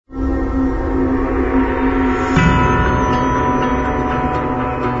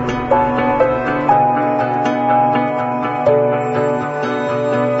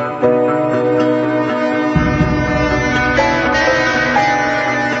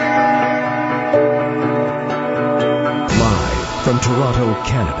From Toronto,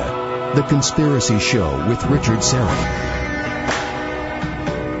 Canada, The Conspiracy Show with Richard Serra.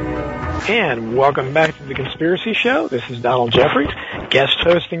 And welcome back to The Conspiracy Show. This is Donald Jeffries, guest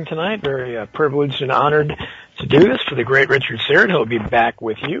hosting tonight. Very privileged and honored to do this for the great Richard Serra. He'll be back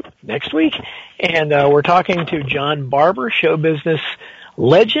with you next week. And we're talking to John Barber, show business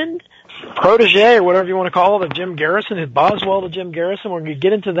legend, protege, or whatever you want to call it, of Jim Garrison, his Boswell to Jim Garrison. We're going to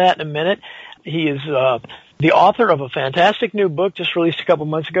get into that in a minute. He is the author of a fantastic new book just released a couple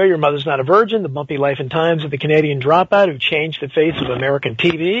months ago, Your Mother's Not a Virgin, The Bumpy Life and Times of the Canadian Dropout Who Changed the Face of American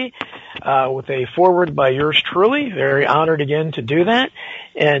TV, with a foreword by yours truly. Very honored again to do that.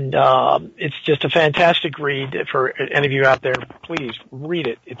 And it's just a fantastic read for any of you out there. Please read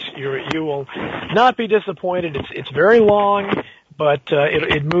it. You will not be disappointed. It's very long, but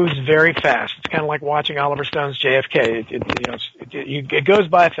it moves very fast. It's kind of like watching Oliver Stone's JFK. It goes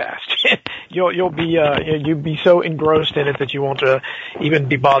by fast. You'll be so engrossed in it that you won't even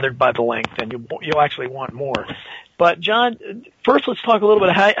be bothered by the length, and you'll actually want more. But John, first let's talk a little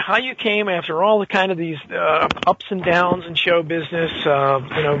bit how you came after all the kind of these ups and downs in show business.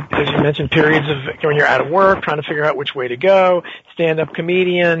 As you mentioned, periods of when you're out of work, trying to figure out which way to go, stand-up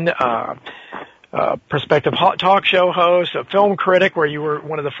comedian, prospective talk show host, a film critic, where you were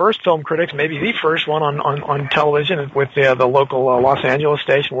one of the first film critics, maybe the first one on television with the local Los Angeles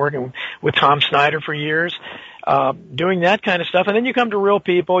station, working with Tom Snyder for years, doing that kind of stuff. And then you come to Real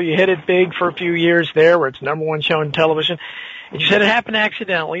People. You hit it big for a few years there, where it's #1 show on television. And you said it happened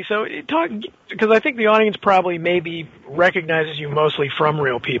accidentally. So because I think the audience probably maybe recognizes you mostly from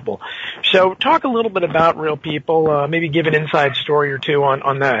Real People. So talk a little bit about Real People, maybe give an inside story or two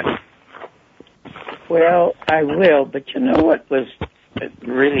on that. Well, I will, but you know what was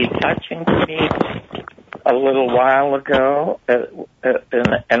really touching to me a little while ago?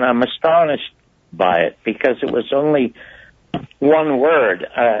 And I'm astonished by it, because it was only one word.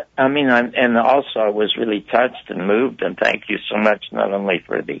 And also I was really touched and moved, and thank you so much, not only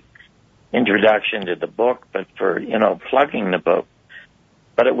for the introduction to the book, but for, plugging the book.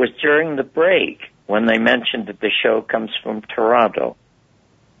 But it was during the break when they mentioned that the show comes from Toronto.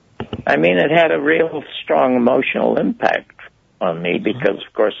 I mean, it had a real strong emotional impact on me because,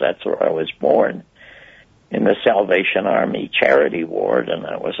 of course, that's where I was born, in the Salvation Army charity ward, and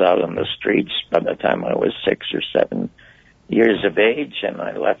I was out on the streets by the time I was 6 or 7 years of age, and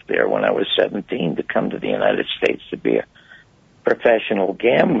I left there when I was 17 to come to the United States to be a professional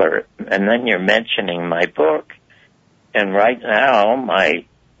gambler. And then you're mentioning my book, and right now my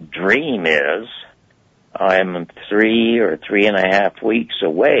dream is I'm 3 or 3.5 weeks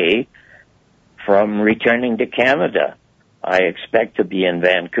away from returning to Canada. I expect to be in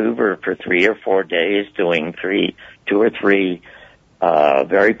Vancouver for 3 or 4 days doing 2 or 3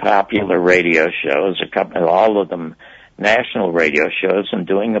 very popular radio shows, all of them national radio shows, and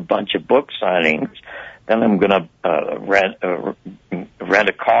doing a bunch of book signings. Then I'm going to rent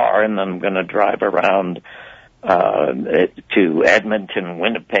a car, and then I'm going to drive around to Edmonton,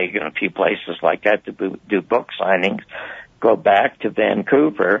 Winnipeg, and a few places like that to do book signings, go back to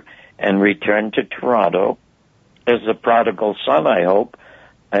Vancouver, and return to Toronto as a prodigal son, I hope,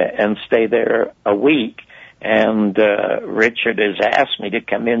 and stay there a week. And Richard has asked me to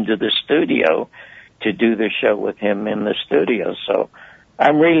come into the studio to do the show with him in the studio. So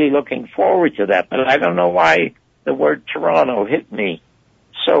I'm really looking forward to that. But I don't know why the word Toronto hit me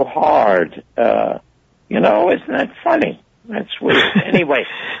so hard. Isn't that funny? That's weird. Anyway,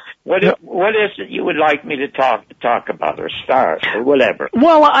 what is it you would like me to talk about, or start, or whatever?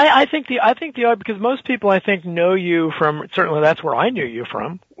 Well, I think because most people, I think, know you from, certainly that's where I knew you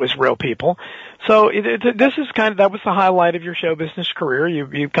from, was Real People. So this is that was the highlight of your show business career. You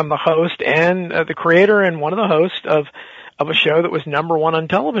become the host and the creator and one of the hosts of a show that was #1 on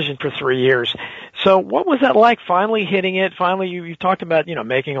television for 3 years. So what was that like, finally hitting it? Finally, you talked about,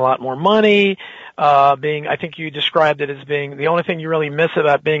 making a lot more money, I think you described it as being the only thing you really miss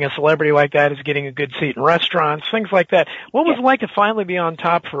about being a celebrity like that is getting a good seat in restaurants, things like that. What was it like to finally be on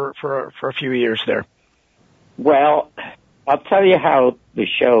top for a few years there? Well, I'll tell you how the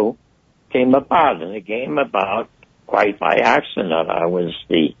show came about, and it came about quite by accident. I was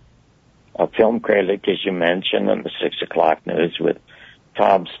a film critic, as you mentioned, on the 6 o'clock news with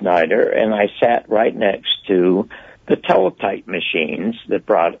Tom Snyder, and I sat right next to the teletype machines that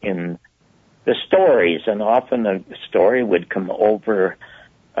brought in the stories, and often a story would come over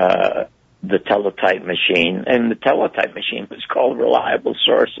the teletype machine, and the teletype machine was called Reliable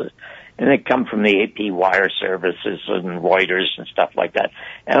Sources, and it come from the AP wire services and Reuters and stuff like that.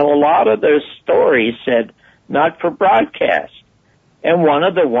 And a lot of those stories said, not for broadcast. And one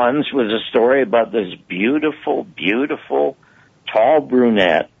of the ones was a story about this beautiful, beautiful tall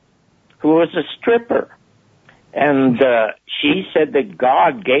brunette who was a stripper. And she said that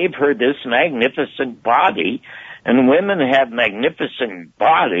God gave her this magnificent body, and women have magnificent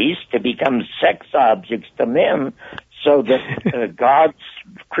bodies to become sex objects to men so that God's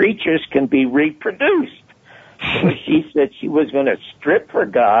creatures can be reproduced. So she said she was going to strip for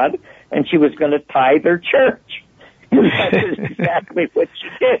God, and she was going to tithe her church. And that is exactly what she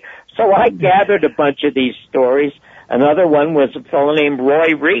did. So I gathered a bunch of these stories. Another one was a fellow named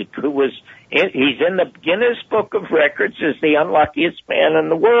Roy Reek, he's in the Guinness Book of Records as the unluckiest man in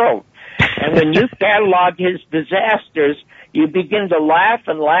the world. And when you catalog his disasters, you begin to laugh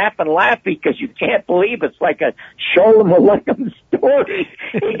and laugh and laugh because you can't believe it's like a Sholem Aleichem story.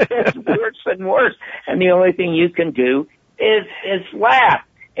 It gets worse and worse. And the only thing you can do is laugh.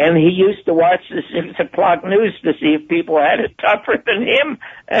 And he used to watch the 6 o'clock news to see if people had it tougher than him.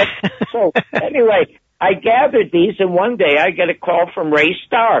 So anyway, I gathered these, and one day I get a call from Ray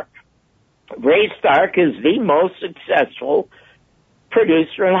Stark. Ray Stark is the most successful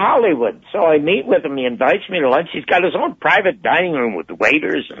producer in Hollywood. So I meet with him. He invites me to lunch. He's got his own private dining room with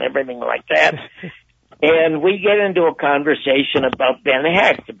waiters and everything like that. And we get into a conversation about Ben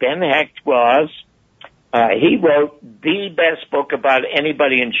Hecht. Ben Hecht he wrote the best book about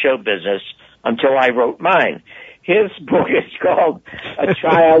anybody in show business until I wrote mine. His book is called A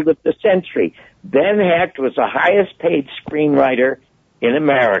Child of the Century. Ben Hecht was the highest paid screenwriter in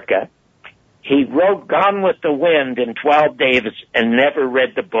America. He wrote Gone with the Wind in 12 days and never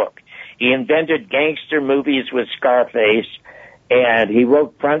read the book. He invented gangster movies with Scarface, and he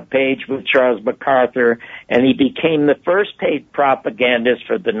wrote Front Page with Charles MacArthur, and he became the first paid propagandist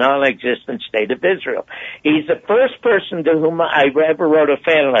for the non-existent state of Israel. He's the first person to whom I ever wrote a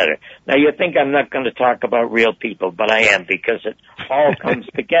fan letter. Now, you think I'm not going to talk about real people, but I am, because it all comes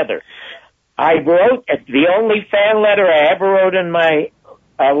together. I wrote the only fan letter I ever wrote in my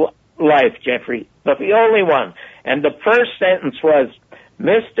life, Jeffrey, but the only one. And the first sentence was,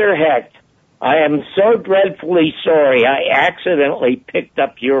 Mr. Hecht, I am so dreadfully sorry I accidentally picked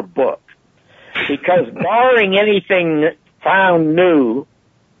up your book. Because barring anything found new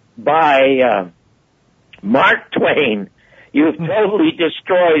by Mark Twain, you've totally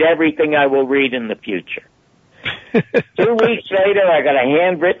destroyed everything I will read in the future. 2 weeks later, I got a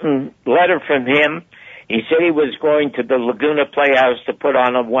handwritten letter from him. He said he was going to the Laguna Playhouse to put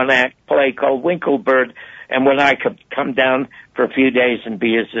on a one-act play called Winklebird, and when I could come down for a few days and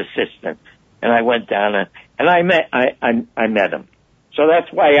be his assistant. And I went down and I met him. So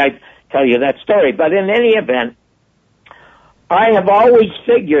that's why I tell you that story. But in any event, I have always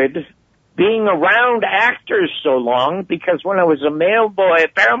figured, being around actors so long, because when I was a mail boy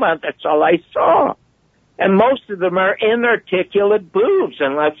at Paramount, that's all I saw. And most of them are inarticulate boobs,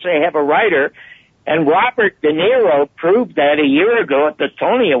 unless they have a writer. And Robert De Niro proved that a year ago at the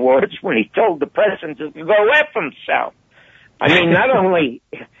Tony Awards when he told the president to go F himself. I mean, not only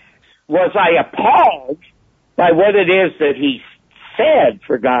was I appalled by what it is that he said,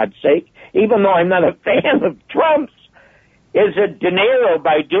 for God's sake, even though I'm not a fan of Trump's, is that De Niro,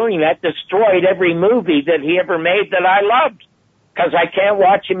 by doing that, destroyed every movie that he ever made that I loved. Because I can't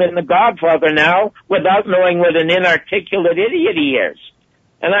watch him in The Godfather now without knowing what an inarticulate idiot he is.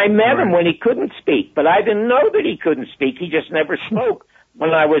 And I met him when he couldn't speak, but I didn't know that he couldn't speak. He just never spoke when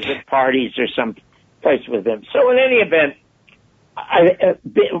I was at parties or some place with him. So in any event,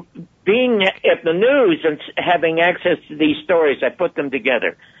 being at the news and having access to these stories, I put them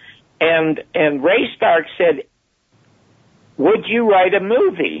together. And Ray Stark said, would you write a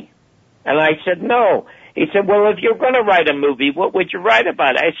movie? And I said, no. He said, well, if you're going to write a movie, what would you write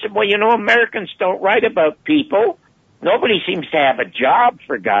about? I said, well, Americans don't write about people. Nobody seems to have a job,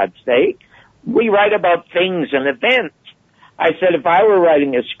 for God's sake. We write about things and events. I said, if I were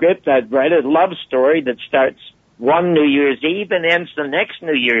writing a script, I'd write a love story that starts one New Year's Eve and ends the next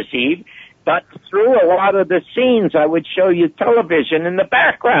New Year's Eve. But through a lot of the scenes, I would show you television in the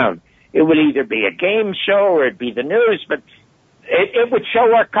background. It would either be a game show or it'd be the news, but it would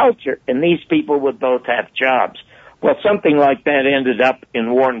show our culture. And these people would both have jobs. Well, something like that ended up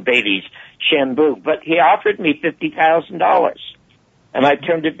in Warren Beatty's Shambu, but he offered me $50,000, and I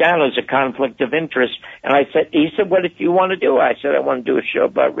turned it down as a conflict of interest. And he said, what do you want to do? I said, I want to do a show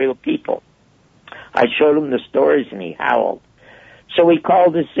about real people. I showed him the stories, and he howled. So he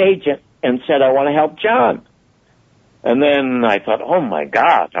called his agent and said, I want to help John. And then I thought, oh my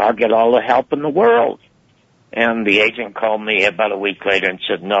God, I'll get all the help in the world. And the agent called me about a week later and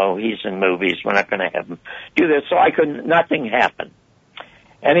said, no, he's in movies. We're not going to have him do this. So nothing happened.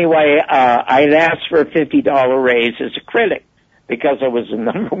 Anyway, I'd asked for a $50 raise as a critic. because I was the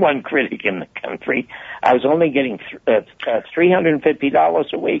number one critic in the country. I was only getting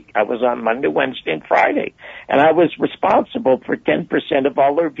 $350 a week. I was on Monday, Wednesday, and Friday. And I was responsible for 10% of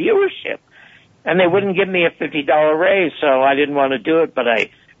all their viewership. And they wouldn't give me a $50 raise, so I didn't want to do it, but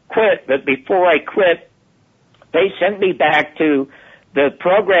I quit. But before I quit, they sent me back to the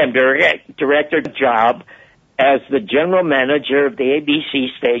program director job as the general manager of the ABC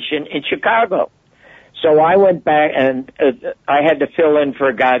station in Chicago. So I went back, and I had to fill in for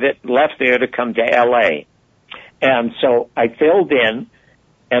a guy that left there to come to L.A. And so I filled in,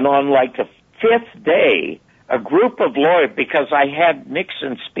 and on like the fifth day, a group of lawyers, because I had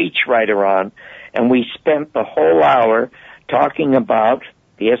Nixon's speechwriter on, and we spent the whole hour talking about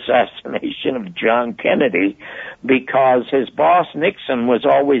the assassination of John Kennedy, because his boss Nixon was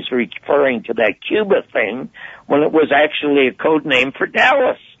always referring to that Cuba thing when it was actually a code name for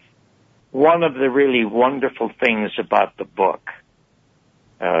Dallas. One of the really wonderful things about the book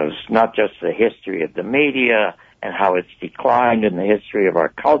is not just the history of the media and how it's declined in the history of our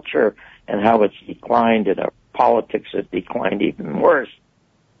culture and how it's declined in our politics, has declined even worse.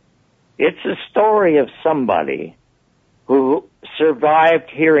 It's a story of somebody who survived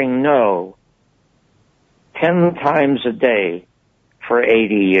hearing no 10 times a day for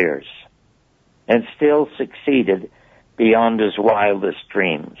 80 years and still succeeded beyond his wildest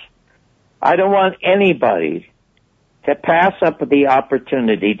dreams. I don't want anybody to pass up the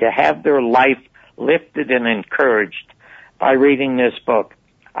opportunity to have their life lifted and encouraged by reading this book.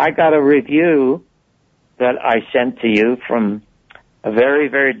 I got a review that I sent to you from a very,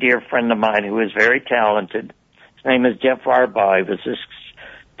 very dear friend of mine who is very talented. His name is Jeff Arbaugh. He was this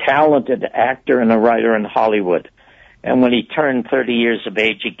talented actor and a writer in Hollywood. And when he turned 30 years of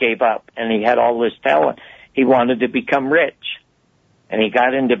age, he gave up, and he had all this talent. He wanted to become rich. And he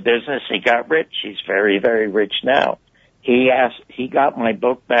got into business, he got rich. He's very, very rich now. He got my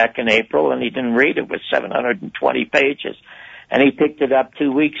book back in April, and he didn't read it. It was 720 pages. And he picked it up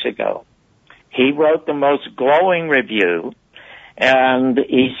 2 weeks ago. He wrote the most glowing review, and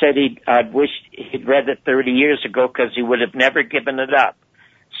he said I'd wished he'd read it 30 years ago because he would have never given it up.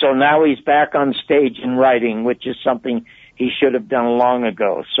 So now he's back on stage and writing, which is something he should have done long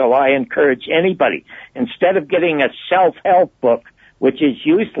ago. So I encourage anybody, instead of getting a self-help book, which is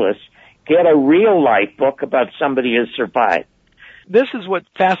useless, get a real-life book about somebody who survived. This is what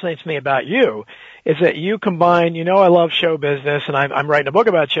fascinates me about you, is that you combine, I love show business, and I'm writing a book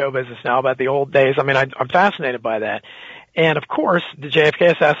about show business now, about the old days. I mean, I'm fascinated by that. And of course, the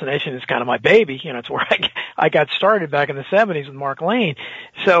JFK assassination is kind of my baby. It's where I got started back in the 70s with Mark Lane.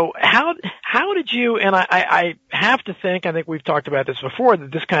 So how did you, and I have to think, I think we've talked about this before, that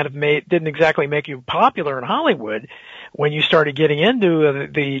this kind of didn't exactly make you popular in Hollywood when you started getting into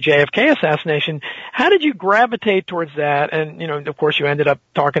the JFK assassination. How did you gravitate towards that? And, of course you ended up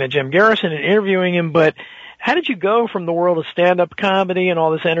talking to Jim Garrison and interviewing him, but how did you go from the world of stand-up comedy and all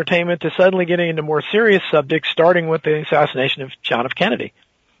this entertainment to suddenly getting into more serious subjects, starting with the assassination of John F. Kennedy?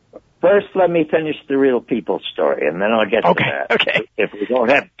 First, let me finish the real people story, and then I'll get to that. Okay. If we don't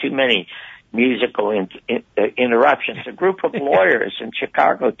have too many musical interruptions. A group of lawyers in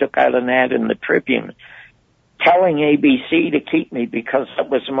Chicago took out an ad in the Tribune telling ABC to keep me because that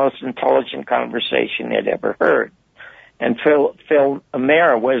was the most intelligent conversation they'd ever heard. And Phil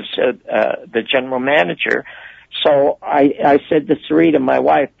Mayer was the general manager. So I said to Sarita, my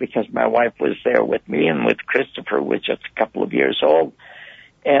wife, because my wife was there with me and with Christopher, who was just a couple of years old,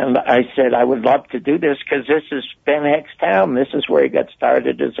 and I said, I would love to do this because this is Ben Heck's town. This is where he got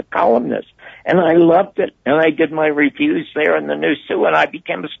started as a columnist. And I loved it. And I did my reviews there in the News too, and I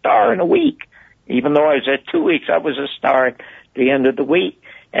became a star in a week. Even though I was at 2 weeks, I was a star at the end of the week.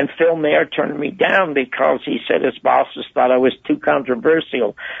 And Phil Mayer turned me down because he said his bosses thought I was too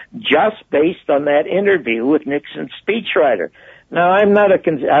controversial, just based on that interview with Nixon's speechwriter. Now, I'm not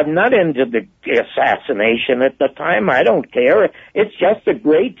into the assassination at the time. I don't care. It's just a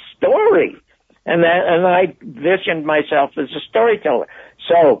great story. And I visioned myself as a storyteller.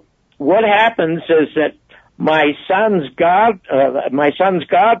 So what happens is that my son's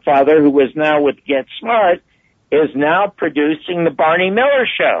godfather, who was now with Get Smart, is now producing the Barney Miller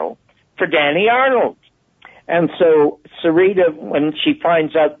Show for Danny Arnold. And so Sarita, when she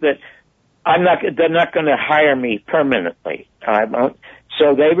finds out that they're not going to hire me permanently,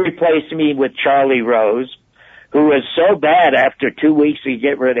 so they replaced me with Charlie Rose, who was so bad after 2 weeks we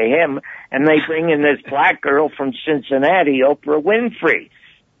get rid of him, and they bring in this black girl from Cincinnati, Oprah Winfrey.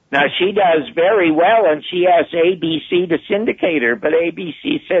 Now, she does very well, and she asked ABC to syndicate her, but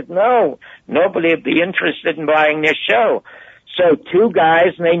ABC said no, nobody would be interested in buying this show. So two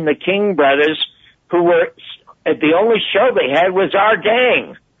guys named the King brothers, who were the only show they had was Our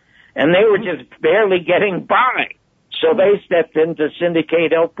Gang, and they were just barely getting by. So they stepped in to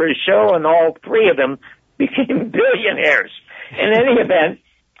syndicate Oprah's show, and all three of them became billionaires. In any event,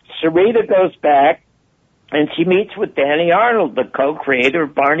 Sarita goes back, and she meets with Danny Arnold, the co-creator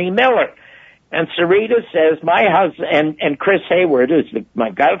of Barney Miller. And Sarita says, my husband, and Chris Hayward, who's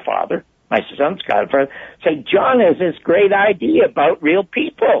my godfather, my son's godfather, said, John has this great idea about real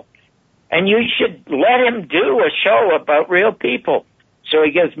people, and you should let him do a show about real people. So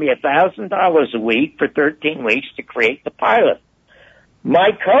he gives me $1,000 a week for 13 weeks to create the pilot.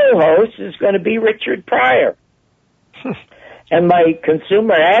 My co-host is going to be Richard Pryor. And my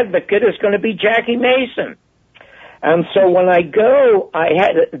consumer advocate is going to be Jackie Mason. And so when I go,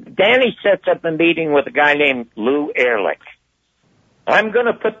 Danny sets up a meeting with a guy named Lou Ehrlich. I'm going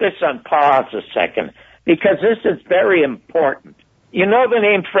to put this on pause a second because this is very important. You know the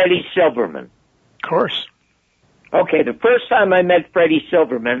name Freddie Silverman? Of course. Okay, the first time I met Freddie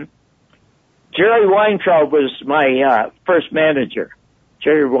Silverman, Jerry Weintraub was my first manager.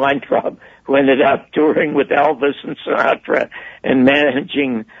 Jerry Weintraub, who ended up touring with Elvis and Sinatra and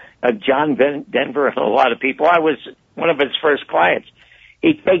managing John Denver and a lot of people. I was one of his first clients.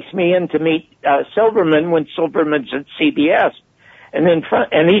 He takes me in to meet Silverman when Silverman's at CBS,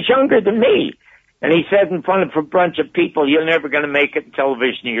 and he's younger than me. And he said in front of a bunch of people, "You're never going to make it in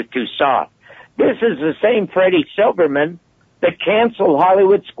television. You're too soft." This is the same Freddie Silverman that canceled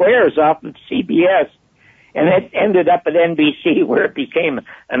Hollywood Squares off of CBS, and it ended up at NBC where it became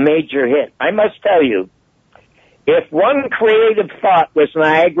a major hit. I must tell you, if one creative thought was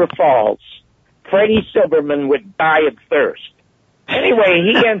Niagara Falls, Freddie Silverman would die of thirst. Anyway,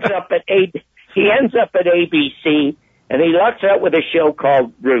 he ends up at ABC, and he lucks out with a show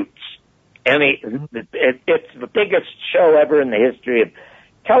called Roots. And it's the biggest show ever in the history of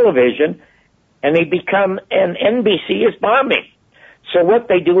television, and and NBC is bombing. So what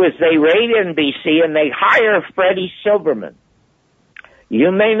they do is they raid NBC and they hire Freddie Silverman.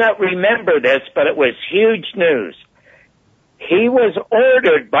 You may not remember this, but it was huge news. He was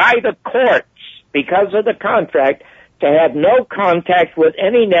ordered by the courts, because of the contract, to have no contact with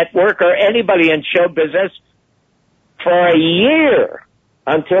any network or anybody in show business for a year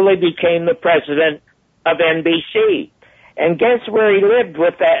until he became the president of NBC. And guess where he lived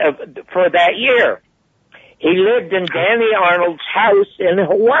for that year? He lived in Danny Arnold's house in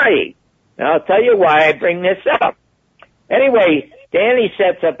Hawaii. Now, I'll tell you why I bring this up. Anyway, Danny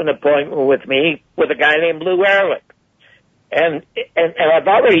sets up an appointment with me with a guy named Lou Ehrlich. And I've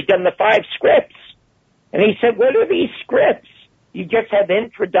already done the 5 scripts. And he said, "What are these scripts? You just have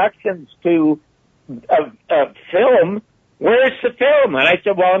introductions to a film. Where's the film?" And I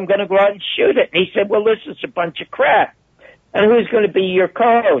said, "Well, I'm going to go out and shoot it." And he said, "Well, this is a bunch of crap. And who's going to be your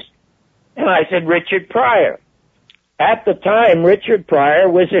co-host?" And I said, "Richard Pryor." At the time, Richard Pryor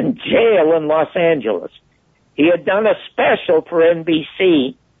was in jail in Los Angeles. He had done a special for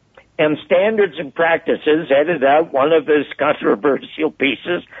NBC, and Standards and Practices edited out one of his controversial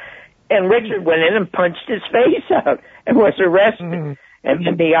pieces, and Richard went in and punched his face out and was arrested. Mm-hmm. And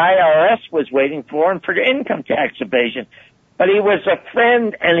then the IRS was waiting for him for income tax evasion. But he was a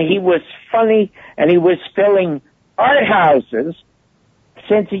friend, and he was funny, and he was filling art houses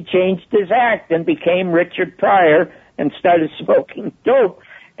since he changed his act and became Richard Pryor and started smoking dope,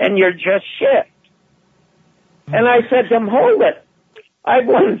 and you're just shit. And I said to him, "Hold it. I've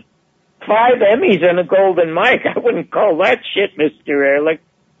won 5 Emmys and a Golden Mike. I wouldn't call that shit, Mr. Ehrlich."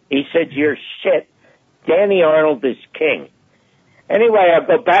 He said, "You're shit. Danny Arnold is king." Anyway, I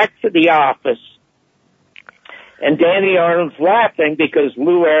go back to the office, and Danny Arnold's laughing because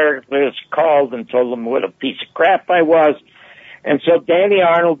Lou Ehrlich was called and told him what a piece of crap I was. And so Danny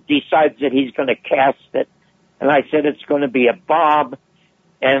Arnold decides that he's going to cast it. And I said it's going to be a Bob.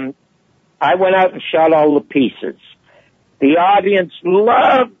 And I went out and shot all the pieces. The audience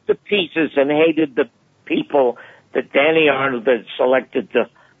loved the pieces and hated the people that Danny Arnold had selected to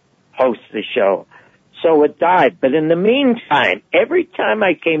host the show. So it died. But in the meantime, every time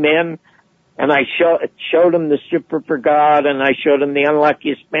I came in and I showed him The Stripper for God and I showed him The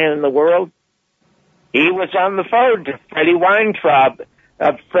Unluckiest Man in the World, he was on the phone to Freddie Weintraub,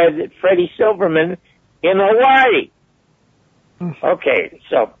 Freddie Silverman in Hawaii. Okay,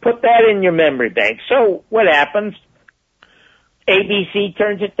 so put that in your memory bank. So what happens? ABC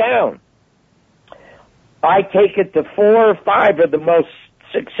turns it down. I take it to 4 or 5 of the most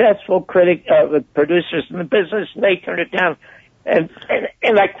successful producers in the business, and they turn it down. And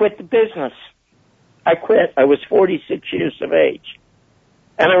I quit the business. I quit. I was 46 years of age.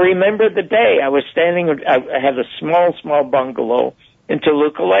 And I remember the day I was standing, I had a small bungalow in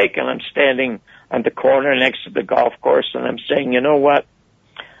Toluca Lake, and I'm standing on the corner next to the golf course, and I'm saying, you know what?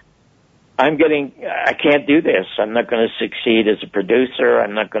 I can't do this. I'm not going to succeed as a producer.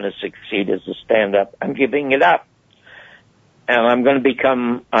 I'm not going to succeed as a stand-up. I'm giving it up. And I'm going to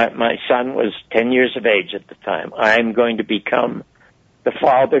become, my son was 10 years of age at the time. I'm going to become the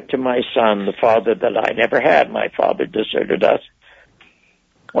father to my son, the father that I never had. My father deserted us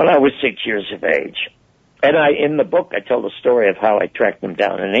when I was 6 years of age. And in the book, I tell the story of how I tracked him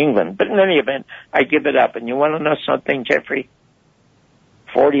down in England. But in any event, I give it up. And you want to know something, Jeffrey?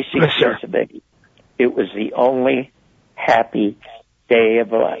 46 years of age. It was the only happy day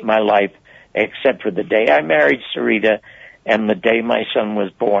of my life, except for the day I married Sarita and the day my son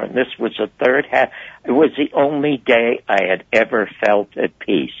was born. This was the it was the only day I had ever felt at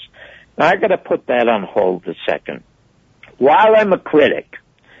peace. Now I got to put that on hold a second. While I'm a critic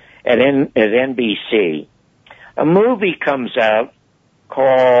at NBC, a movie comes out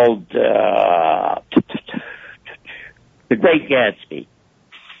called The Great Gatsby.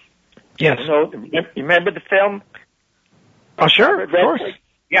 Yes. You remember the film? Oh, sure, of course.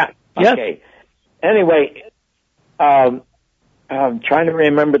 Yeah. Yes. Okay. Anyway, I'm trying to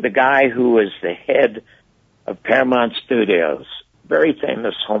remember the guy who was the head of Paramount Studios, very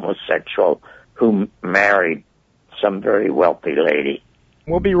famous homosexual who married some very wealthy lady.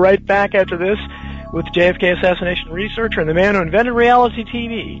 We'll be right back after this with JFK assassination researcher and the man who invented reality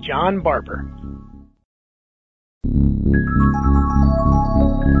TV, John Barber.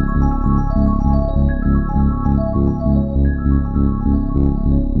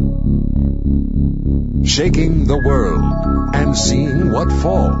 Shaking the world and seeing what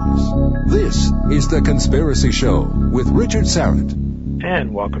falls. This is The Conspiracy Show with Richard Syrett.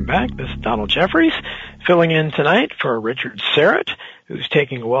 And welcome back. This is Donald Jeffries, filling in tonight for Richard Syrett, who's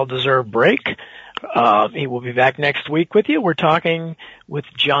taking a well-deserved break. He will be back next week with you. We're talking with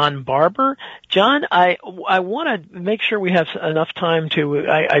John Barber. John, I want to make sure we have enough time to,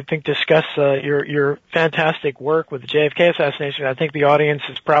 I think, discuss your fantastic work with the JFK assassination. I think the audience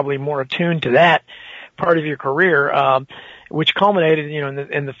is probably more attuned to that part of your career, which culminated,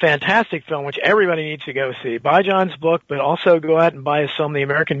 in the fantastic film, which everybody needs to go see. Buy John's book, but also go out and buy his film, The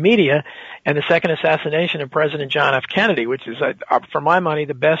American Media, and the Second Assassination of President John F. Kennedy, which is, for my money,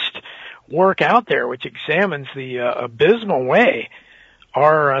 the best work out there, which examines the abysmal way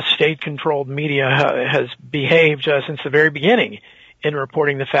our state-controlled media has behaved since the very beginning in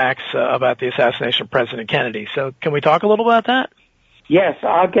reporting the facts about the assassination of President Kennedy. So can we talk a little about that? Yes,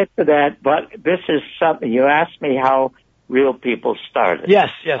 I'll get to that, but this is something. You asked me how real people started.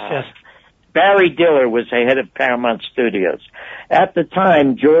 Yes. Barry Diller was the head of Paramount Studios. At the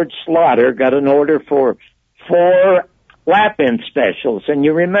time, George Slaughter got an order for 4 Laugh-In specials, and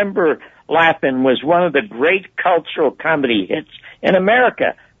you remember Laugh-In was one of the great cultural comedy hits in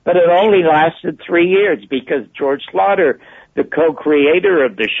America, but it only lasted 3 years because George Slaughter, the co-creator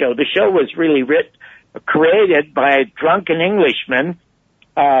of the show was really created by a drunken Englishman,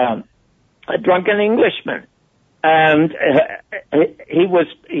 and he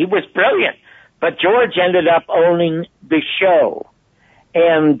was brilliant. But George ended up owning the show.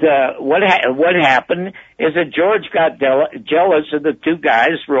 And what happened is that George got jealous of the 2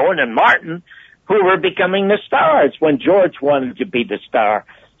 guys, Rowan and Martin, who were becoming the stars when George wanted to be the star.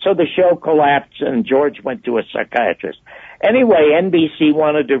 So the show collapsed and George went to a psychiatrist. Anyway, NBC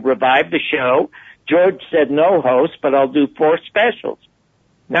wanted to revive the show. George said, no host, but I'll do 4 specials.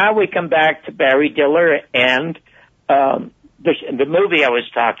 Now we come back to Barry Diller and the movie I was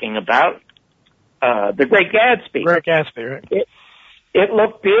talking about, The Great Gatsby. Great Gatsby, right? It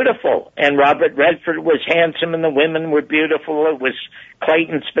looked beautiful, and Robert Redford was handsome, and the women were beautiful. It was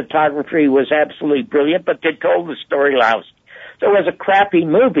Clayton's photography was absolutely brilliant, but they told the story lousy. So it was a crappy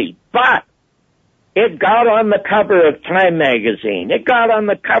movie, but it got on the cover of Time magazine. It got on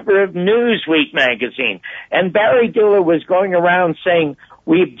the cover of Newsweek magazine, and Barry Diller was going around saying,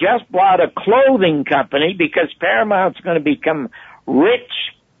 "We've just bought a clothing company because Paramount's going to become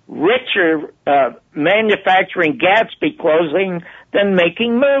richer manufacturing Gatsby clothing than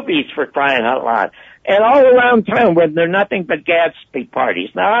making movies, for crying out loud." And all around town, when there are nothing but Gatsby parties.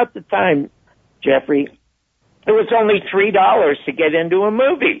 Now, at the time, Jeffrey, it was only $3 to get into a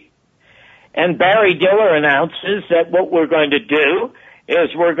movie. And Barry Diller announces that what we're going to do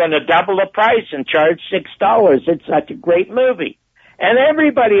is we're going to double the price and charge $6. It's such a great movie. And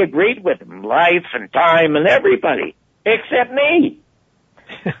everybody agreed with him, Life and Time and everybody, except me.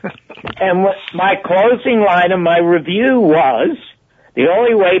 And my closing line of my review was, the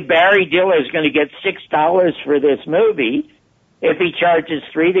only way Barry Diller is going to get $6 for this movie if he charges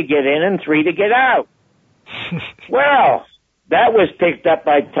 $3 to get in and $3 to get out. Well, That was picked up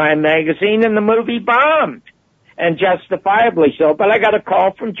by Time magazine, and the movie bombed, and justifiably so. But I got a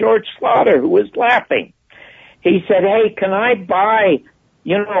call from George Slaughter, who was laughing. He said, "Hey, can I buy,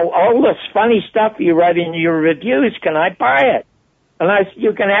 all this funny stuff you write in your reviews? Can I buy it?" And I said,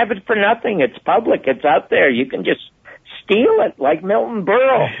 "You can have it for nothing. It's public. It's out there. You can just steal it like Milton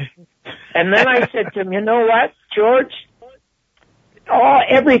Berle." And then I said to him, "You know what, George?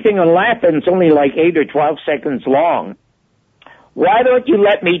 Everything on Laughing's only like 8 or 12 seconds long. Why don't you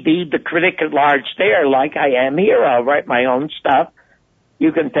let me be the critic at large there like I am here? I'll write my own stuff.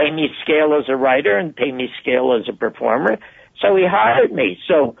 You can pay me scale as a writer and pay me scale as a performer." So he hired me.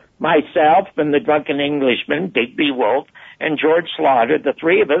 So myself and the Drunken Englishman, Digby Wolfe, and George Slaughter, the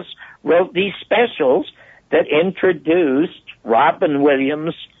three of us, wrote these specials that introduced Robin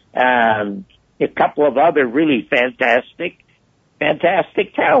Williams and a couple of other really fantastic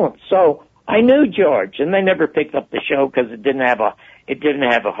talents. So I knew George, and they never picked up the show because it didn't have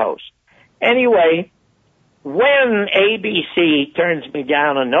a host. Anyway, when ABC turns me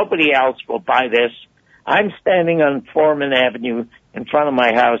down and nobody else will buy this, I'm standing on Foreman Avenue in front of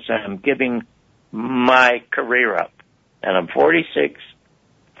my house, and I'm giving my career up. And I'm 46,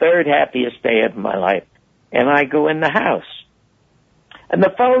 third happiest day of my life. And I go in the house, and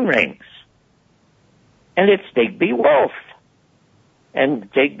the phone rings, and it's Digby Wolfe.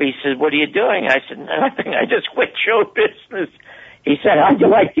 And Digby says, "What are you doing?" I said, "Nothing. I just quit show business." He said, "How'd you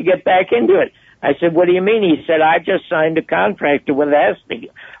like to get back into it?" I said, "What do you mean?" He said, "I just signed a contract with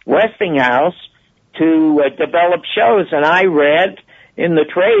Westinghouse to develop shows, and I read in the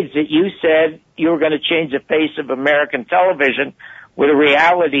trades that you said you were going to change the face of American television with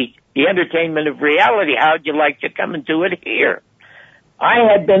the entertainment of reality. How'd you like to come and do it here?"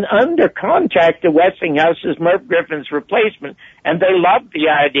 I had been under contract to Westinghouse as Merv Griffin's replacement, and they loved the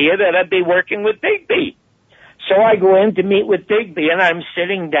idea that I'd be working with Digby. So I go in to meet with Digby, and I'm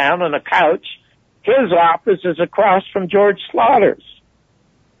sitting down on a couch. His office is across from George Slaughter's.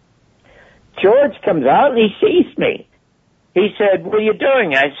 George comes out, and he sees me. He said, "What are you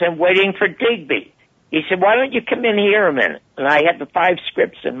doing?" I said, "Waiting for Digby." He said, "Why don't you come in here a minute?" And I had the 5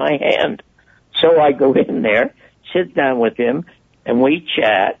 scripts in my hand. So I go in there, sit down with him, and we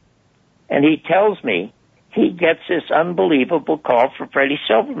chat, and he tells me he gets this unbelievable call for Freddie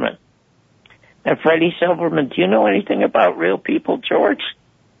Silverman. And Freddie Silverman, "Do you know anything about real people, George?"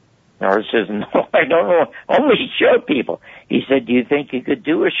 Norris says, "No, I don't know. Only show people." He said, "Do you think you could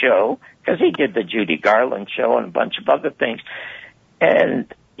do a show?" Because he did the Judy Garland show and a bunch of other things.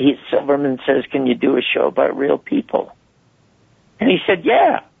 And Silverman says, "Can you do a show about real people?" And he said,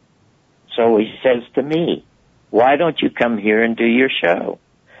 "Yeah." So he says to me, "Why don't you come here and do your show?"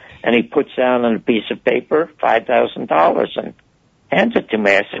 And he puts down on a piece of paper $5,000 and hands it to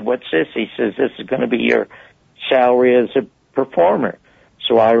me. I said, "What's this?" He says, "This is going to be your salary as a performer."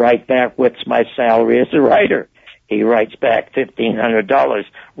 So I write back, "What's my salary as a writer?" He writes back, $1,500.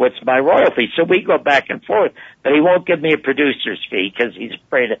 "What's my royalty?" So we go back and forth, but he won't give me a producer's fee because he's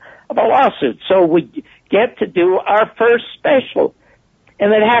afraid of a lawsuit. So we get to do our first special.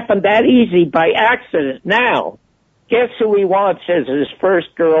 And it happened that easy by accident. Now, guess who he wants as his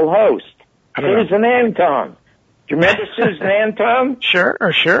first girl host? Susan Anton. Do you remember Susan Anton? Sure.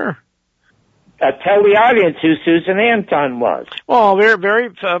 Tell the audience who Susan Anton was. Well,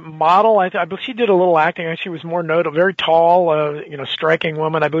 very model. I believe she did a little acting. She was more notable. Very tall, striking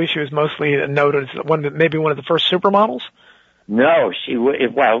woman. I believe she was mostly noted as maybe one of the first supermodels. No, she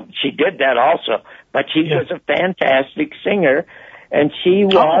did that also, but she was a fantastic singer. And she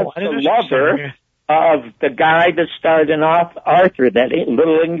was the lover of the guy that starred in Arthur, that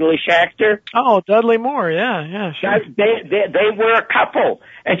little English actor. Oh, Dudley Moore, yeah, sure. They were a couple,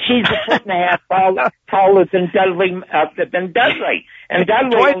 and she's a foot and a half taller than Dudley. And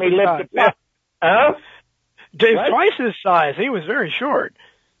Dudley only lived twice his size. He was very short.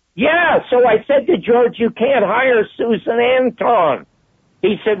 Yeah, so I said to George, "You can't hire Susan Anton."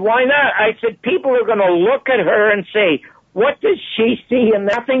 He said, "Why not?" I said, "People are going to look at her and say, what does she see in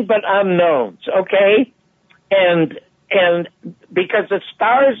nothing but unknowns, okay? And because the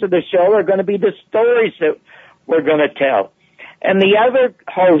stars of the show are going to be the stories that we're going to tell." And the other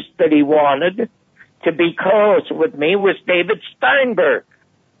host that he wanted to be co-host with me was David Steinberg.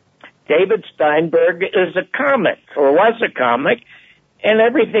 David Steinberg is a comic, or was a comic, and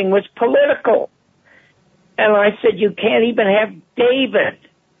everything was political. And I said, "You can't even have David."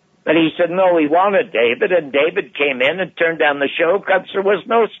 But he said, no, he wanted David, and David came in and turned down the show because there was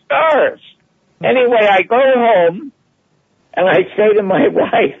no stars. Anyway, I go home, and I say to my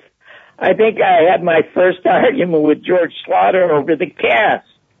wife, I think I had my first argument with George Slaughter over the cast.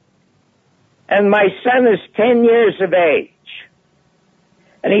 And my son is 10 years of age.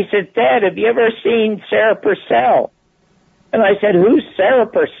 And he said, Dad, have you ever seen Sarah Purcell? And I said, who's Sarah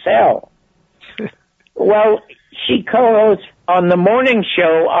Purcell? Well, she co-hosts on the morning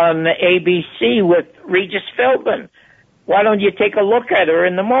show on the ABC with Regis Philbin. Why don't you take a look at her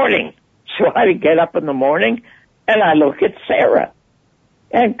in the morning? So I get up in the morning and I look at Sarah.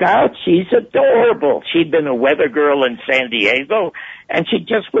 And God, she's adorable. She'd been a weather girl in San Diego, and she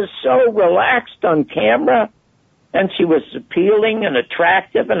just was so relaxed on camera, and she was appealing and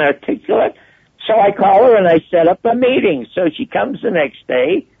attractive and articulate. So I call her and I set up a meeting. So she comes the next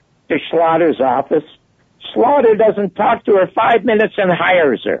day to Slaughter's office. Slaughter doesn't talk to her 5 minutes and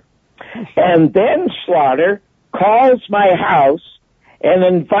hires her. And then Slaughter calls my house and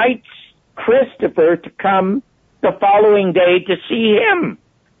invites Christopher to come the following day to see him.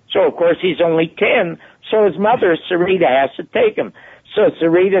 So, of course, he's only 10, so his mother, Sarita, has to take him. So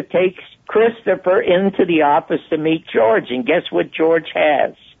Sarita takes Christopher into the office to meet George, and guess what George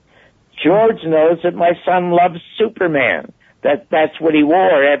has? George knows that my son loves Superman. That's what he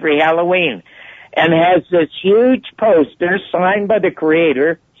wore every Halloween. And has this huge poster signed by the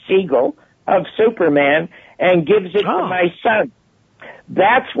creator, Siegel, of Superman, and gives it to my son.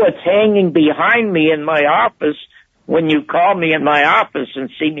 That's what's hanging behind me in my office when you call me in my office and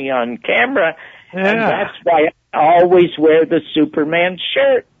see me on camera. Yeah. And that's why I always wear the Superman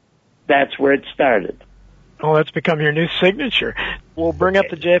shirt. That's where it started. Oh, that's become your new signature. We'll bring up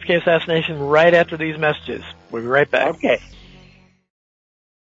the JFK assassination right after these messages. We'll be right back. Okay.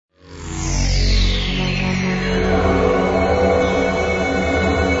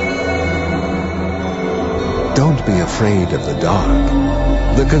 Don't be afraid of the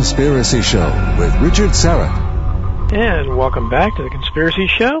dark. The Conspiracy Show with Richard Serrett. And welcome back to The Conspiracy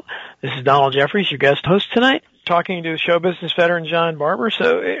Show. This is Donald Jeffries, your guest host tonight, talking to show business veteran John Barber.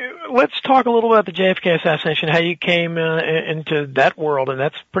 So let's talk a little about the JFK assassination, how you came into that world, and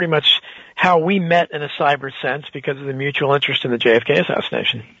that's pretty much how we met in a cyber sense because of the mutual interest in the JFK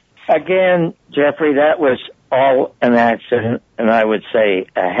assassination. Again, Jeffrey, that was all an accident, and I would say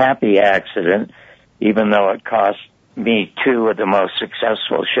a happy accident, even though it cost me 2 of the most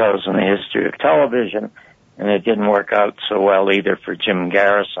successful shows in the history of television. And it didn't work out so well either for Jim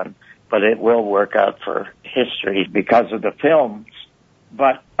Garrison, but it will work out for history because of the films.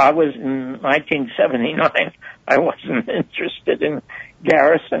 But I was in 1979, I wasn't interested in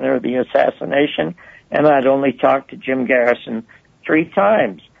Garrison or the assassination, and I'd only talked to Jim Garrison 3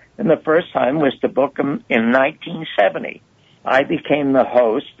 times. And the first time was to book him in 1970. I became the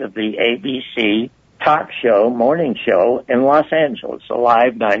host of the ABC talk show, morning show in Los Angeles, a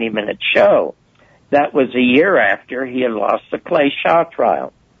live 90-minute show. That was a year after he had lost the Clay Shaw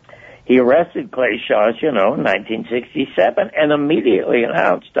trial. He arrested Clay Shaw, as you know, in 1967 and immediately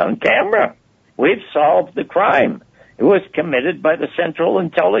announced on camera, we've solved the crime. It was committed by the Central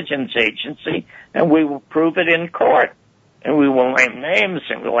Intelligence Agency, and we will prove it in court. And we will name names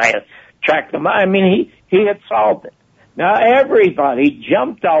and we'll track them. I mean, he had solved it. Now, everybody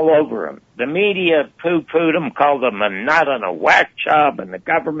jumped all over him. The media poo-pooed him, called him a nut on a whack job in the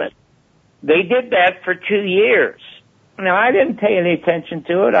government. They did that for 2 years. Now, I didn't pay any attention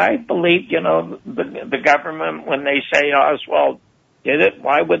to it. I believed, the government, when they say Oswald did it,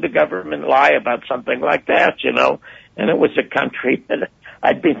 why would the government lie about something like that, And it was a country that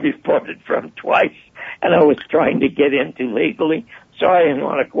I'd been deported from twice, and I was trying to get into legally, so I didn't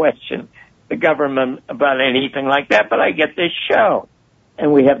want to question the government about anything like that, but I get this show.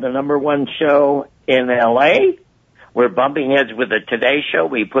 And we have the #1 show in L.A., we're bumping heads with the Today Show.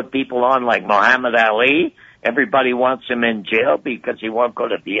 We put people on like Muhammad Ali. Everybody wants him in jail because he won't go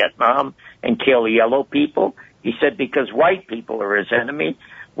to Vietnam and kill yellow people. He said because white people are his enemy.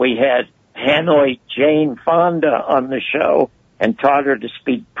 We had Hanoi Jane Fonda on the show and taught her to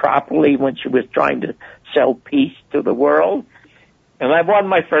speak properly when she was trying to sell peace to the world. And I won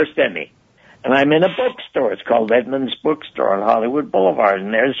my first Emmy. And I'm in a bookstore. It's called Edmunds Bookstore on Hollywood Boulevard.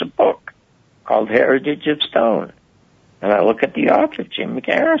 And there's a book called Heritage of Stone. And I look at the author, Jim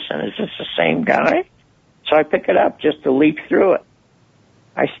Garrison. Is this the same guy? So I pick it up just to leaf through it.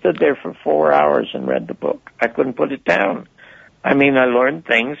 I stood there for 4 hours and read the book. I couldn't put it down. I mean, I learned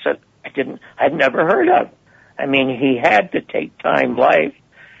things that I'd never heard of. I mean, he had to take Time Life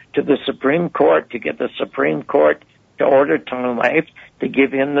to the Supreme Court to get the Supreme Court to order Time Life to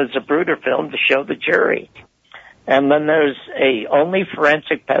give him the Zapruder film to show the jury. And then there's only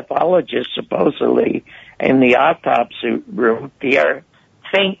forensic pathologist, supposedly, in the autopsy room, Pierre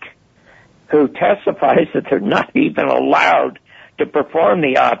Fink, who testifies that they're not even allowed to perform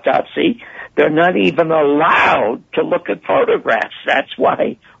the autopsy. They're not even allowed to look at photographs. That's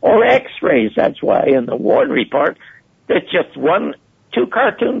why, or x-rays. That's why in the Warren report, there's just one 2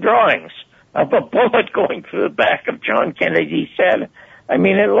 cartoon drawings of a bullet going through the back of John Kennedy's head. I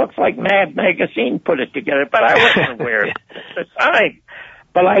mean, it looks like Mad Magazine put it together, but I wasn't aware of it at the time.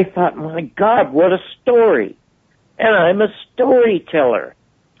 But I thought, my God, what a story. And I'm a storyteller.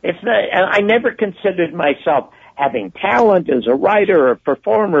 It's not, and I never considered myself having talent as a writer or a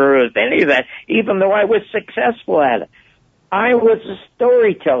performer or any of that, even though I was successful at it. I was a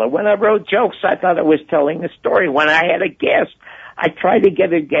storyteller. When I wrote jokes, I thought I was telling a story. When I had a guest, I tried to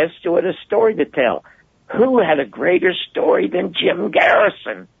get a guest who had a story to tell. Who had a greater story than Jim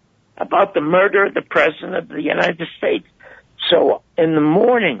Garrison about the murder of the President of the United States? So in the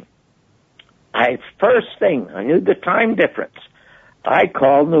morning, first thing, I knew the time difference. I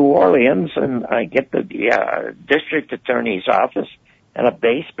called New Orleans, and I get the district attorney's office, and a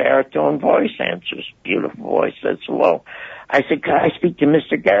bass baritone voice answers. Beautiful voice, says hello. I said, could I speak to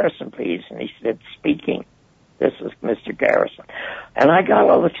Mr. Garrison, please? And he said, speaking. This is Mr. Garrison. And I got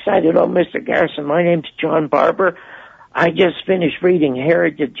all excited. Oh, Mr. Garrison, my name's John Barber. I just finished reading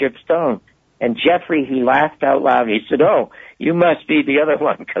Heritage of Stone. And Jeffrey, he laughed out loud. He said, oh, you must be the other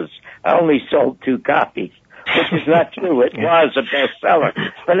one, because I only sold 2 copies, which is not true. It was a bestseller.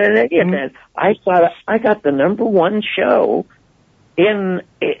 But in any event, I thought I got the #1 show in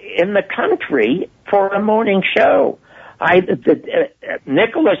the country for a morning show.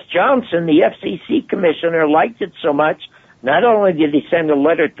 Nicholas Johnson, the FCC commissioner, liked it so much. Not only did he send a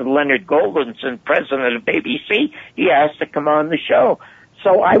letter to Leonard Goldenson, president of ABC, he asked to come on the show.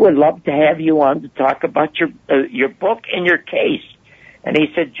 So I would love to have you on to talk about your book and your case. And he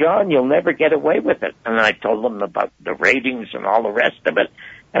said, John, you'll never get away with it. And I told him about the ratings and all the rest of it.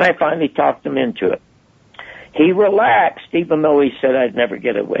 And I finally talked him into it. He relaxed, even though he said I'd never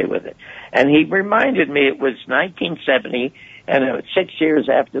get away with it. And he reminded me it was 1970, and it was 6 years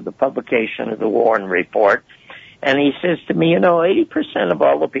after the publication of the Warren Report. And he says to me, 80% of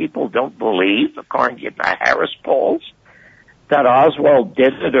all the people don't believe, according to the Harris polls, that Oswald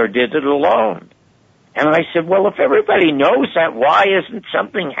did it or did it alone. And I said, well, if everybody knows that, why isn't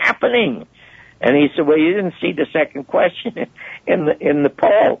something happening? And he said, well, you didn't see the second question in the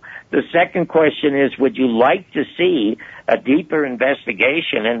poll. The second question is, would you like to see a deeper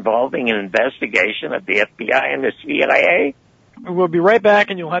investigation involving an investigation of the FBI and the CIA? We'll be right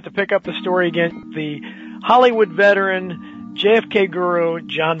back, and you'll have to pick up the story again. The Hollywood veteran, JFK guru,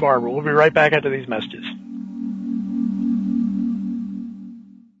 John Barber. We'll be right back after these messages.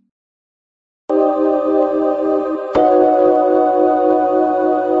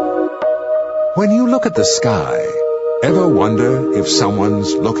 When you look at the sky, ever wonder if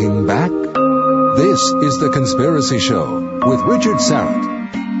someone's looking back? This is The Conspiracy Show with Richard Serrett.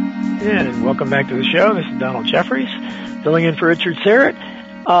 And welcome back to the show. This is Donald Jeffries, filling in for Richard Serrett.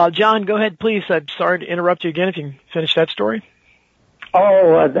 John, go ahead, please. I'm sorry to interrupt you again if you can finish that story.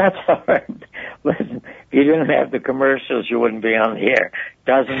 Oh, that's all right. Listen, if you didn't have the commercials, you wouldn't be on the air.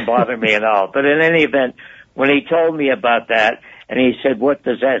 Doesn't bother me at all. But in any event, when he told me about that, and he said, what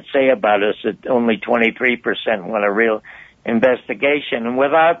does that say about us that only 23% want a real investigation? And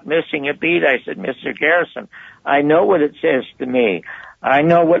without missing a beat, I said, Mr. Garrison, I know what it says to me. I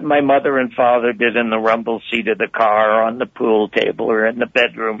know what my mother and father did in the rumble seat of the car or on the pool table or in the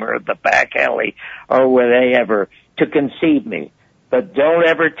bedroom or the back alley or wherever to conceive me. But don't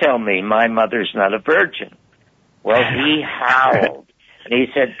ever tell me my mother's not a virgin. Well, he howled. And he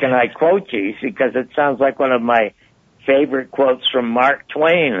said, can I quote you? Because it sounds like one of my favorite quotes from Mark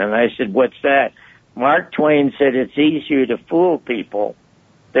Twain. And I said, what's that? Mark Twain said, it's easier to fool people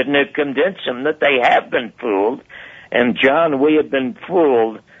than to convince them that they have been fooled. And John, we have been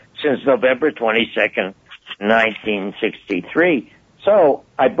fooled since November 22nd, 1963. So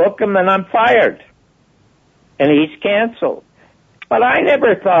I book him and I'm fired. And he's canceled. But I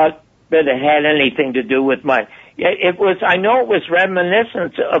never thought that it had anything to do with I know it was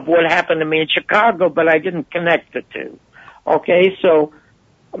reminiscent of what happened to me in Chicago, but I didn't connect the two. Okay, so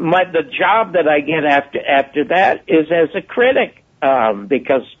the job that I get after that is as a critic,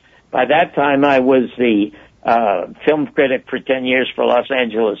 because by that time I was the film critic for 10 years for Los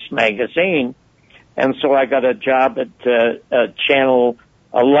Angeles Magazine, and so I got a job at Channel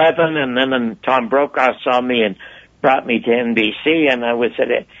 11, and then Tom Brokaw saw me and brought me to NBC, and I was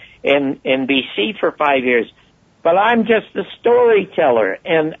at NBC for 5 years. But I'm just a storyteller,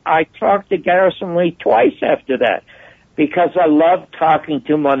 and I talked to Garrison Lee twice after that because I love talking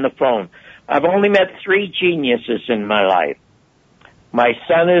to him on the phone. I've only met 3 geniuses in my life. My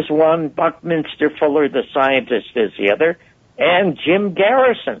son is one, Buckminster Fuller, the scientist, is the other, and Jim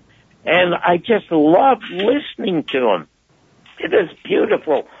Garrison. And I just love listening to him. It is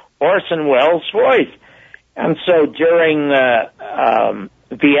beautiful. Orson Welles' voice. And so during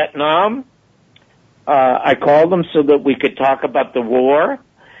Vietnam, I called him so that we could talk about the war.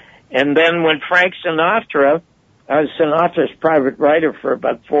 And then when Frank Sinatra, I was Sinatra's private writer for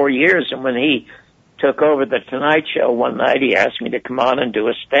about 4 years, and when he took over the Tonight Show one night, he asked me to come on and do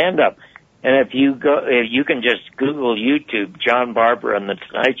a stand-up. And if you can just Google YouTube, John Barber and the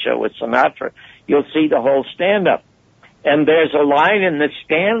Tonight Show with Sinatra, you'll see the whole stand-up. And there's a line in the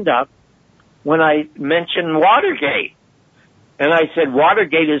stand-up when I mentioned Watergate. And I said,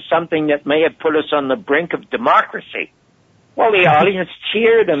 Watergate is something that may have put us on the brink of democracy. Well, the audience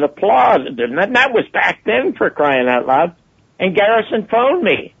cheered and applauded, and that was back then, for crying out loud. And Garrison phoned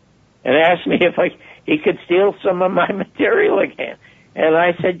me and asked me if he could steal some of my material again. And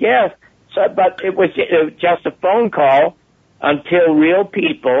I said yes. So, but it was just a phone call until Real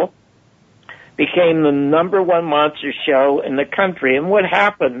People became the number one monster show in the country. And what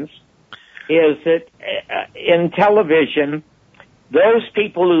happens is that in television, those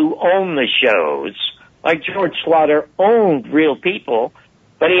people who own the shows, like George Slaughter, owned Real People,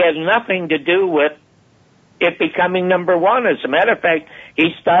 but he had nothing to do with it becoming number one. As a matter of fact, he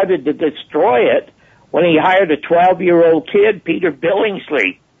started to destroy it when he hired a 12-year-old kid, Peter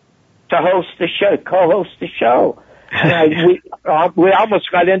Billingsley, to host the show, co-host the show. And we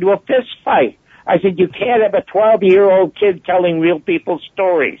almost got into a fist fight. I said, you can't have a 12-year-old kid telling Real People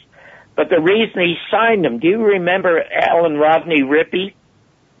stories. But the reason he signed him, do you remember Alan Rodney Rippey?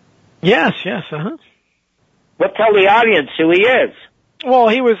 Yes, uh-huh. Well, tell the audience who he is. Well,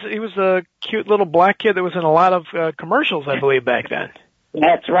 he was a cute little black kid that was in a lot of commercials, I believe, back then.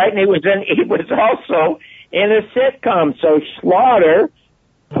 That's right, and he was also in a sitcom. So Slaughter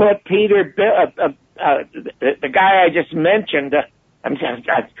put Peter, the guy I just mentioned.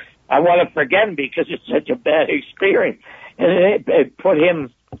 I want to forget him because it's such a bad experience, and it put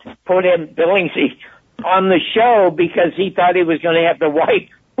him Billingsley on the show because he thought he was going to have the white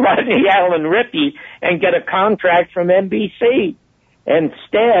Rodney Allen Rippey and get a contract from NBC.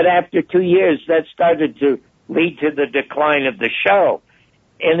 Instead, after 2 years, that started to lead to the decline of the show.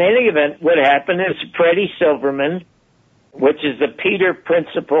 In any event, what happened is Freddie Silverman, which is the Peter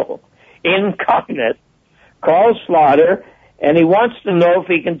principal incarnate, calls Slaughter, and he wants to know if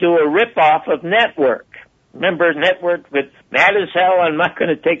he can do a rip-off of Network. Remember Network with Mad as Hell, I'm not going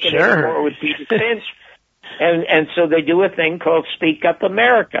to take it anymore with Peter Finch. And so they do a thing called Speak Up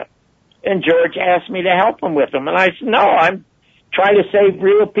America. And George asked me to help him with them. And I said, no, I'm trying to save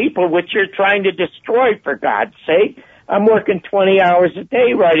Real People, which you're trying to destroy, for God's sake. I'm working 20 hours a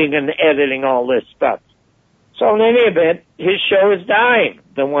day writing and editing all this stuff. So in any event, his show is dying,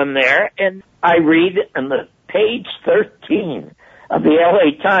 the one there. And I read on the page 13 of the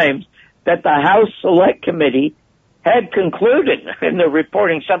LA Times that the House Select Committee had concluded, and they're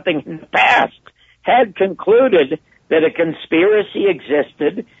reporting something in the past, had concluded that a conspiracy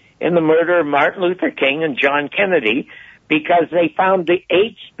existed in the murder of Martin Luther King and John Kennedy because they found the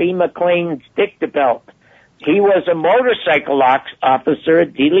H.B. McLean's dictabelt. He was a motorcycle officer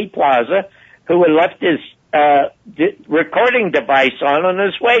at Dealey Plaza who had left his recording device on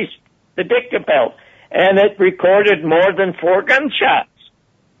his waist, the dictabelt, and it recorded more than 4 gunshots.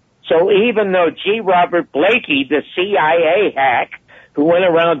 So even though G. Robert Blakey, the CIA hack, who went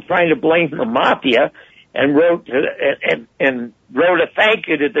around trying to blame the mafia and wrote a thank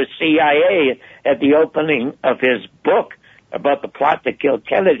you to the CIA at the opening of his book about the plot to kill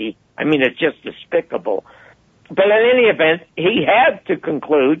Kennedy. I mean, it's just despicable. But in any event, he had to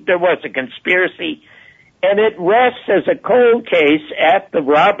conclude there was a conspiracy, and it rests as a cold case at the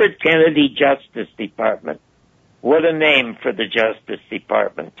Robert Kennedy Justice Department. What a name for the Justice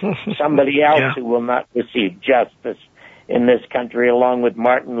Department. Somebody else who will not receive justice in this country, along with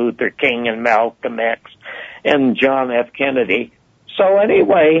Martin Luther King and Malcolm X and John F. Kennedy. So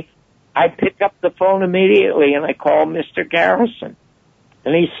anyway, I pick up the phone immediately and I call Mr. Garrison.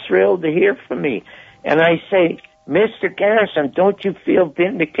 And he's thrilled to hear from me. And I say, Mr. Garrison, don't you feel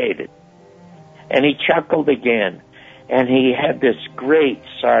vindicated? And he chuckled again. And he had this great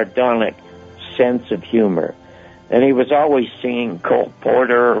sardonic sense of humor. And he was always singing Cole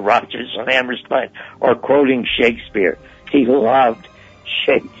Porter or Rodgers and Hammerstein or quoting Shakespeare. He loved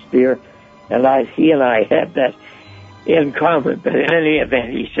Shakespeare, and he and I had that in common. But in any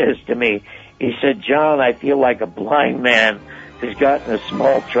event, he says to me, he said, John, I feel like a blind man who's gotten a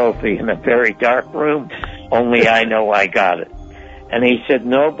small trophy in a very dark room. Only I know I got it. And he said,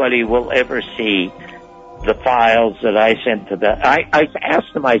 nobody will ever see the files that I sent to them. I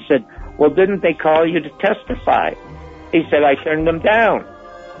asked him, I said, well, didn't they call you to testify? He said, I turned them down.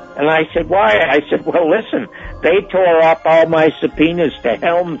 And I said, why? I said, well, listen, they tore up all my subpoenas to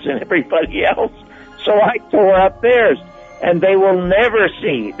Helms and everybody else. So I tore up theirs, and they will never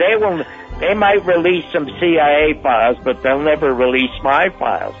see. They might release some CIA files, but they'll never release my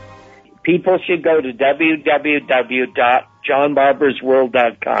files. People should go to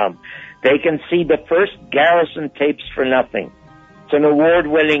www.johnbarbersworld.com. They can see the first Garrison tapes for nothing. It's an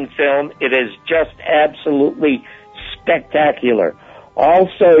award-winning film. It is just absolutely spectacular.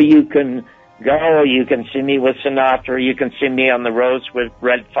 Also, you can see me with Sinatra. You can see me on the roads with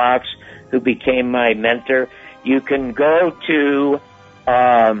Red Fox, who became my mentor. You can go to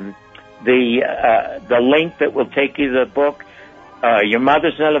the link that will take you to the book, Your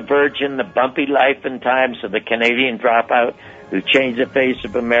Mother's Not a Virgin, The Bumpy Life and Times of the Canadian Dropout Who Changed the Face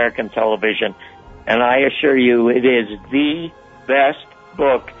of American Television. And I assure you, it is the best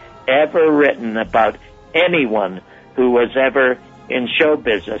book ever written about anyone who was ever in show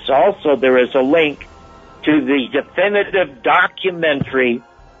business. Also, there is a link to the definitive documentary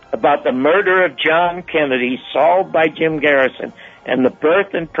about the murder of John Kennedy, solved by Jim Garrison, and the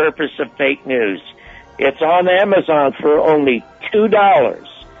birth and purpose of fake news. It's on Amazon for only $2,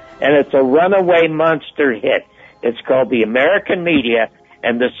 and it's a runaway monster hit. It's called The American Media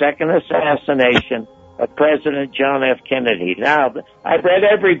and the Second Assassination of President John F. Kennedy. Now, I've read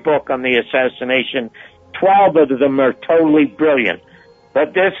every book on the assassination. 12 of them are totally brilliant.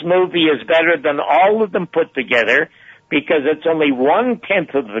 But this movie is better than all of them put together because it's only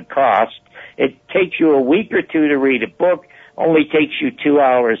 1/10 of the cost. It takes you a week or two to read a book, only takes you 2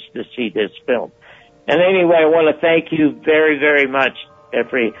 hours to see this film. And anyway, I want to thank you very, very much,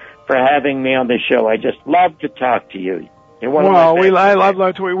 Jeffrey, for having me on the show. I just love to talk to you. I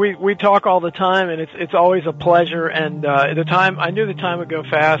love to. We talk all the time, and it's always a pleasure. And I knew the time would go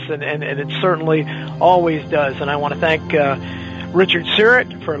fast, and it certainly always does. And I want to thank Richard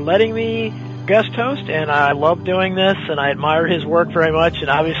Syrett for letting me guest host, and I love doing this, and I admire his work very much.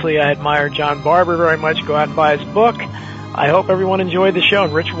 And obviously, I admire John Barber very much. Go out and buy his book. I hope everyone enjoyed the show,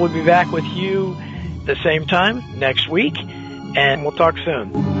 and Richard will be back with you at the same time next week, and we'll talk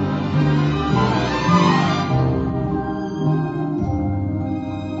soon.